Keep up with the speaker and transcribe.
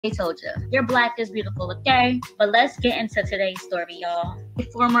told you, your black is beautiful, okay? But let's get into today's story, y'all. A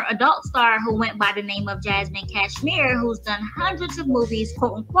former adult star who went by the name of Jasmine Cashmere, who's done hundreds of movies,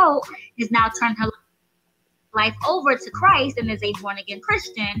 quote unquote, is now turned her life over to Christ and is a born-again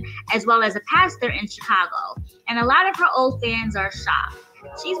Christian, as well as a pastor in Chicago. And a lot of her old fans are shocked.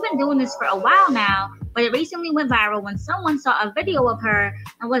 She's been doing this for a while now, but it recently went viral when someone saw a video of her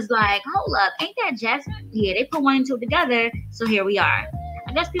and was like, hold up, ain't that Jasmine? Yeah, they put one and two together, so here we are.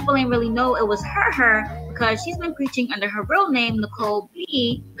 I guess people ain't really know it was her because she's been preaching under her real name, Nicole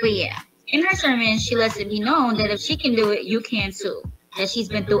B. But yeah, in her sermon, she lets it be known that if she can do it, you can too. That she's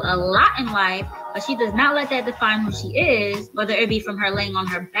been through a lot in life, but she does not let that define who she is, whether it be from her laying on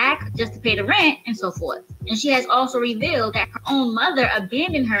her back just to pay the rent and so forth. And she has also revealed that her own mother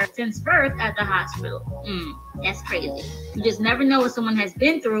abandoned her since birth at the hospital. That's crazy. You just never know what someone has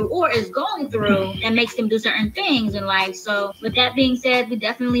been through or is going through that makes them do certain things in life. So with that being said, we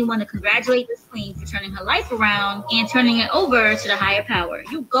definitely want to congratulate this queen for turning her life around and turning it over to the higher power.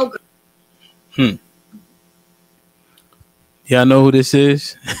 You go, girl. Y'all know who this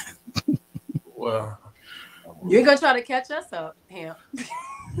is? Well, you're gonna try to catch us up, Ham.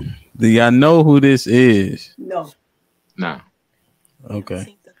 Do y'all know who this is? No. Nah.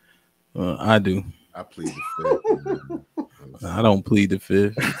 Okay. Well, I do. I plead the fifth. I don't plead the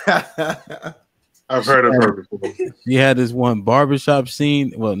fifth. I've heard of her before. She had this one barbershop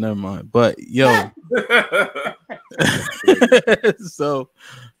scene. Well, never mind. But yo.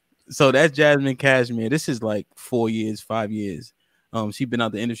 So that's Jasmine Cashmere. This is like 4 years, 5 years. She's been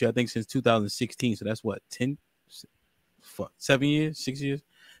out the industry, I think, since 2016. So that's what, 7 years, 6 years.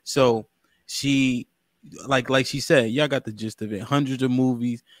 So she, like she said, y'all got the gist of it. Hundreds of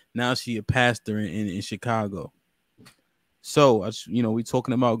movies. Now she a pastor in Chicago. So we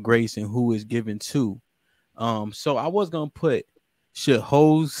talking about grace and who is given to. So I was gonna put, should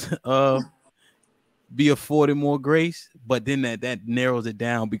hoes be afforded more grace, but then that narrows it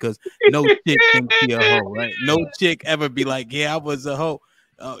down because no chick can be a hoe, right? No chick ever be like, yeah, I was a hoe,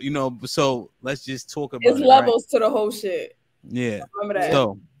 So let's just talk about it's levels to the whole shit. Yeah. Remember that.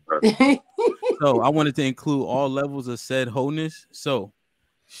 So I wanted to include all levels of said wholeness. So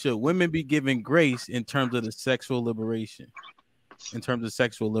should women be given grace in terms of the sexual liberation?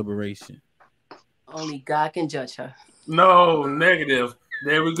 Only God can judge her. No, negative.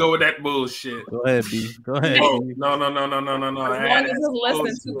 There we go with that bullshit. Go ahead, B. Go ahead. No. As long as it's less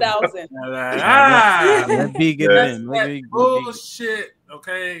than 2,000. Let B get in. Bullshit.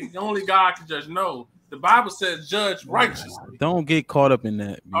 Okay, only God can judge. No, the Bible says judge righteously. Don't get caught up in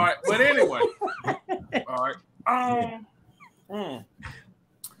that. B. All right, but anyway. All right.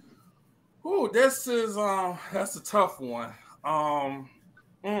 This is that's a tough one.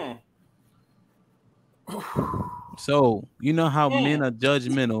 So you know how men are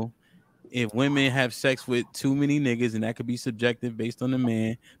judgmental if women have sex with too many niggas, and that could be subjective based on the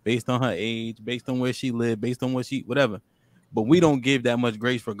man, based on her age, based on where she lived, based on what she whatever. But we don't give that much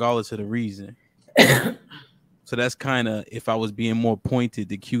grace regardless of the reason. So that's kind of, if I was being more pointed,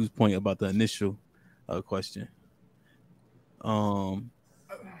 the Q's point about the initial question. So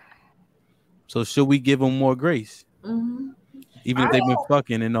should we give them more grace? Even if they've been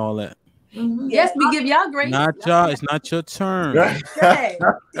fucking and all that? Yes, we give y'all grace. Not y'all. It's not your turn. Damn.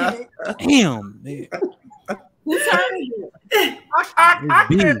 Whose turn is it?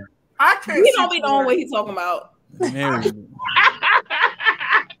 I can't. We don't be knowing what he's talking about.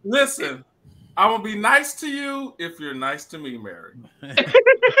 Listen, I will be nice to you if you're nice to me, Mary.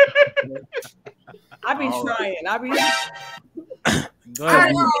 I be trying. Go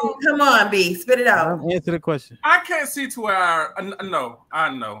ahead, come on, B, spit it out. Answer the question. I can't see to where I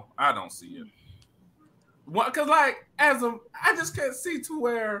don't see it. Because I just can't see to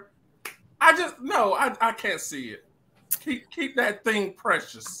where I can't see it. Keep that thing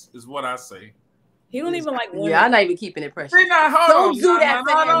precious is what I say. He don't even like women. Yeah, I'm not even keeping it precious. Don't do that.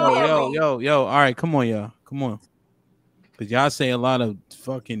 Yo. All right, come on, y'all. Come on. Because y'all say a lot of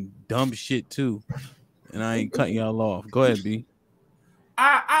fucking dumb shit too. And I ain't cutting y'all off. Go ahead, B.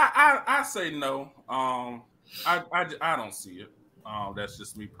 I say no. I don't see it. That's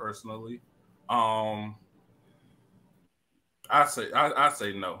just me personally. I say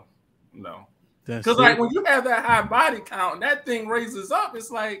no. Because when you have that high body count and that thing raises up,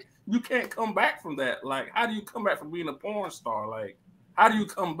 it's like you can't come back from that. Like, how do you come back from being a porn star? Like, how do you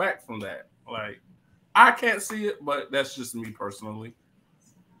come back from that? Like, I can't see it, but that's just me personally.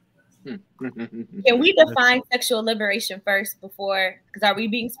 Can we define sexual liberation first before? Because are we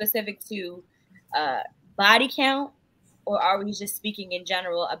being specific to body count, or are we just speaking in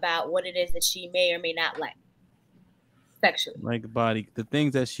general about what it is that she may or may not like? sexually. Like body, the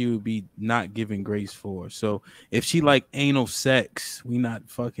things that she would be not giving grace for. So if she like anal sex, we not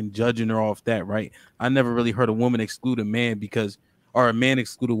fucking judging her off that, right? I never really heard a woman exclude a man because, or a man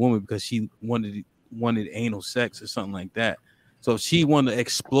exclude a woman because she wanted anal sex or something like that. So if she wanted to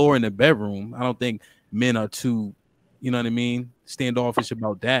explore in the bedroom, I don't think men are too, you know what I mean, standoffish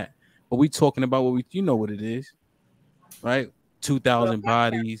about that. But we talking about what you know what it is, right? 2,000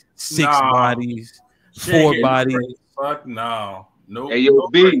 bodies, 6 bodies, 4 bodies. Fuck no. No. Hey, yo, no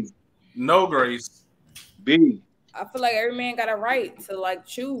B. Grace. No grace. B. I feel like every man got a right to like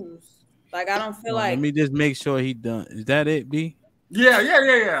choose. Like I don't feel like. Let me just make sure he done. Is that it, B? Yeah.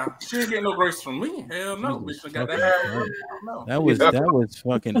 She ain't getting no grace from me. Hell no. Bitch, I got that. That was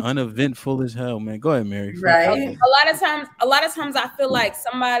fucking uneventful as hell, man. Go ahead, Mary. Right. A lot of times I feel like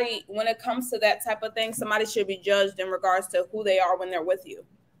somebody, when it comes to that type of thing, somebody should be judged in regards to who they are when they're with you.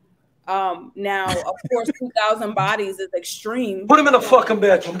 Now, of course, 2,000 bodies is extreme. Put him in the fucking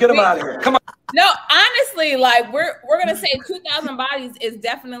bedroom. Get him out of here. Come on. No, honestly, like we're gonna say 2,000 bodies is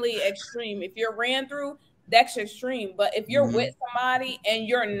definitely extreme. If you're ran through, that's extreme. But if you're with somebody and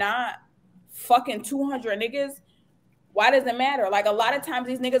you're not fucking 200 niggas, why does it matter? Like a lot of times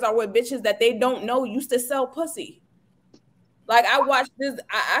these niggas are with bitches that they don't know used to sell pussy. Like I watched this,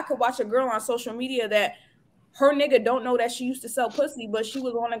 I could watch a girl on social media that her nigga don't know that she used to sell pussy, but she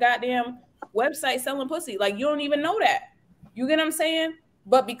was on a goddamn website selling pussy. Like you don't even know that. You get what I'm saying?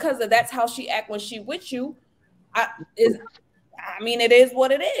 But because of that's how she act when she with you, it is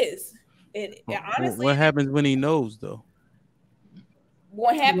what it is. Honestly, what happens when he knows though?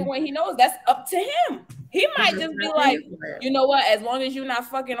 What happens when he knows? That's up to him. He might just be like, you know what? As long as you're not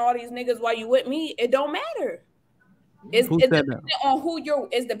fucking all these niggas while you with me, it don't matter. It's dependent on who you're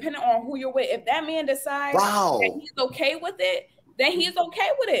with. If that man decides that he's okay with it, then he's okay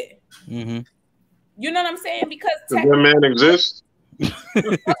with it. Mm-hmm. You know what I'm saying? Because does that man exist?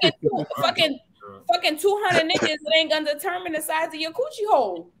 fucking 200 niggas that ain't gonna determine the size of your coochie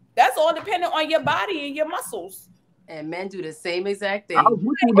hole. That's all dependent on your body and your muscles. And men do the same exact thing.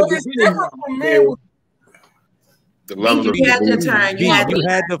 You had your turn. You had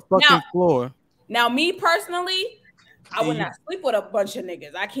the fucking floor. Now, me personally, I would not sleep with a bunch of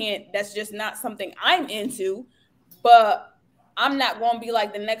niggas. I can't. That's just not something I'm into. But I'm not going to be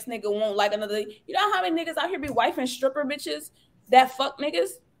like the next nigga won't like another. You know how many niggas out here be wifing stripper bitches that fuck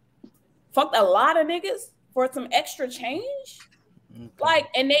niggas? Fucked a lot of niggas for some extra change. Okay. Like,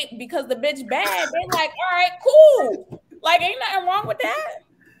 and they, because the bitch bad, they like, all right, cool. Like, ain't nothing wrong with that.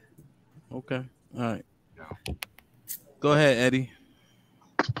 Okay. All right. Go ahead, Eddie.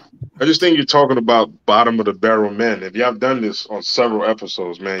 I just think you're talking about bottom of the barrel men. If y'all done this on several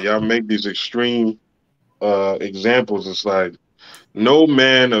episodes, man, y'all make these extreme examples. It's like no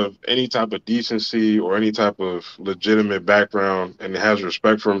man of any type of decency or any type of legitimate background and has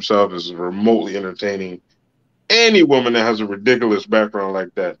respect for himself is remotely entertaining any woman that has a ridiculous background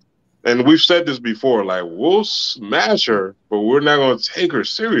like that. And we've said this before, like, we'll smash her, but we're not going to take her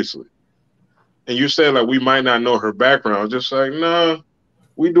seriously. And you say, like, we might not know her background. Just like, nah,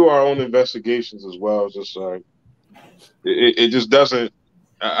 we do our own investigations as well. Just like, it just doesn't,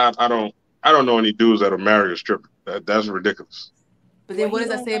 I don't know any dudes that'll marry a stripper. That's ridiculous. But then what does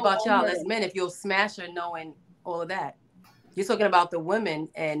that say about y'all as men if you'll smash her knowing all of that? You're talking about the women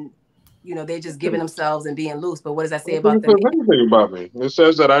and, you know, they're just giving themselves and being loose. But what does that say about them? Anything about me. It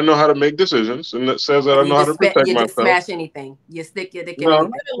says that I know how to make decisions, and it says that I know how to protect myself. You just smash anything. You stick your dick in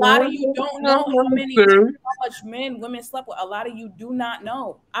anything. A lot of you don't know how much women slept with. A lot of you do not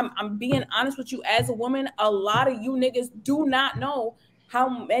know. I'm being honest with you. As a woman, a lot of you niggas do not know how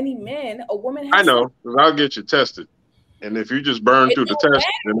many men a woman has. I know, because I'll get you tested. And if you just burn through the test,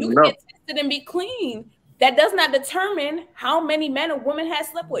 then you can get tested and be clean. That does not determine how many men a woman has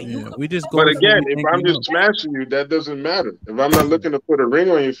slept with. Yeah, we just go. But again, if I'm just smashing you, that doesn't matter. If I'm not looking to put a ring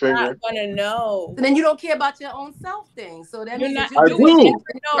on your finger, I'm gonna know. So then you don't care about your own self thing. So that means I do.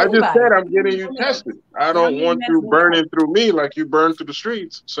 I just said I'm getting you tested. I don't want you burning through me like you burn through the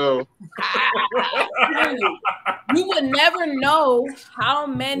streets. So you would never know how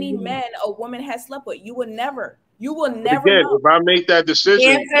many men a woman has slept with. You would never. You will never again, know. If I make that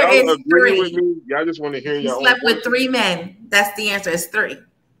decision, y'all agree with me. Y'all just want to hear y'all. Slept with 3 men. That's the answer. It's 3.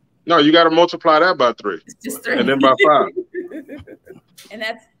 No, you got to multiply that by 3. It's just 3. And then by 5. And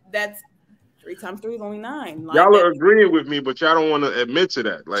that's 3 times 3 is only 9. Like y'all are agreeing with me, but y'all don't want to admit to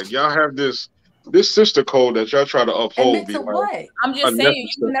that. Like y'all have this sister code that y'all try to uphold. Admit to what? I'm just saying,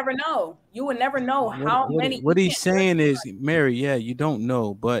 you would never know. You would never know how many. What he's saying is, Mary, yeah, you don't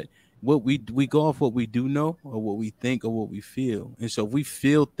know, but what we go off what we do know or what we think or what we feel. And so if we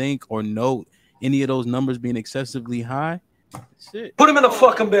feel, think, or know any of those numbers being excessively high, shit. Put him in the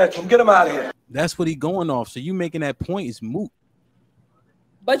fucking bedroom. Get him out of here. That's what he going off. So you making that point is moot.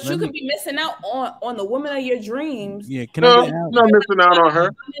 But you could be missing out on the woman of your dreams. Yeah, I'm not missing out on her. How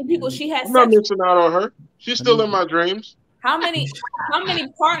many people she has? I'm not missing out on her. She's still in my dreams. How many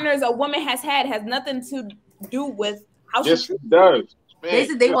partners a woman has had has nothing to do with how yes, she treats it does.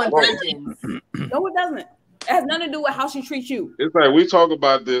 Man, they want virgins. No, it doesn't. It has nothing to do with how she treats you. It's like we talk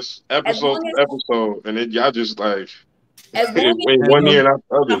about this episode to episode, and y'all just like as long wait 1 year and after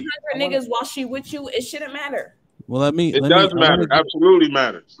the other. 100 niggas while she with you, it shouldn't matter. Well, it does matter. Absolutely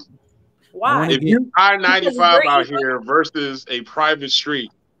matters. Why? If you I-95 out here versus a private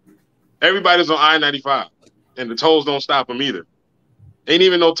street, everybody's on I-95, and the tolls don't stop them either. Ain't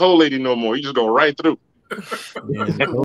even no toll lady no more. You just go right through. Yeah,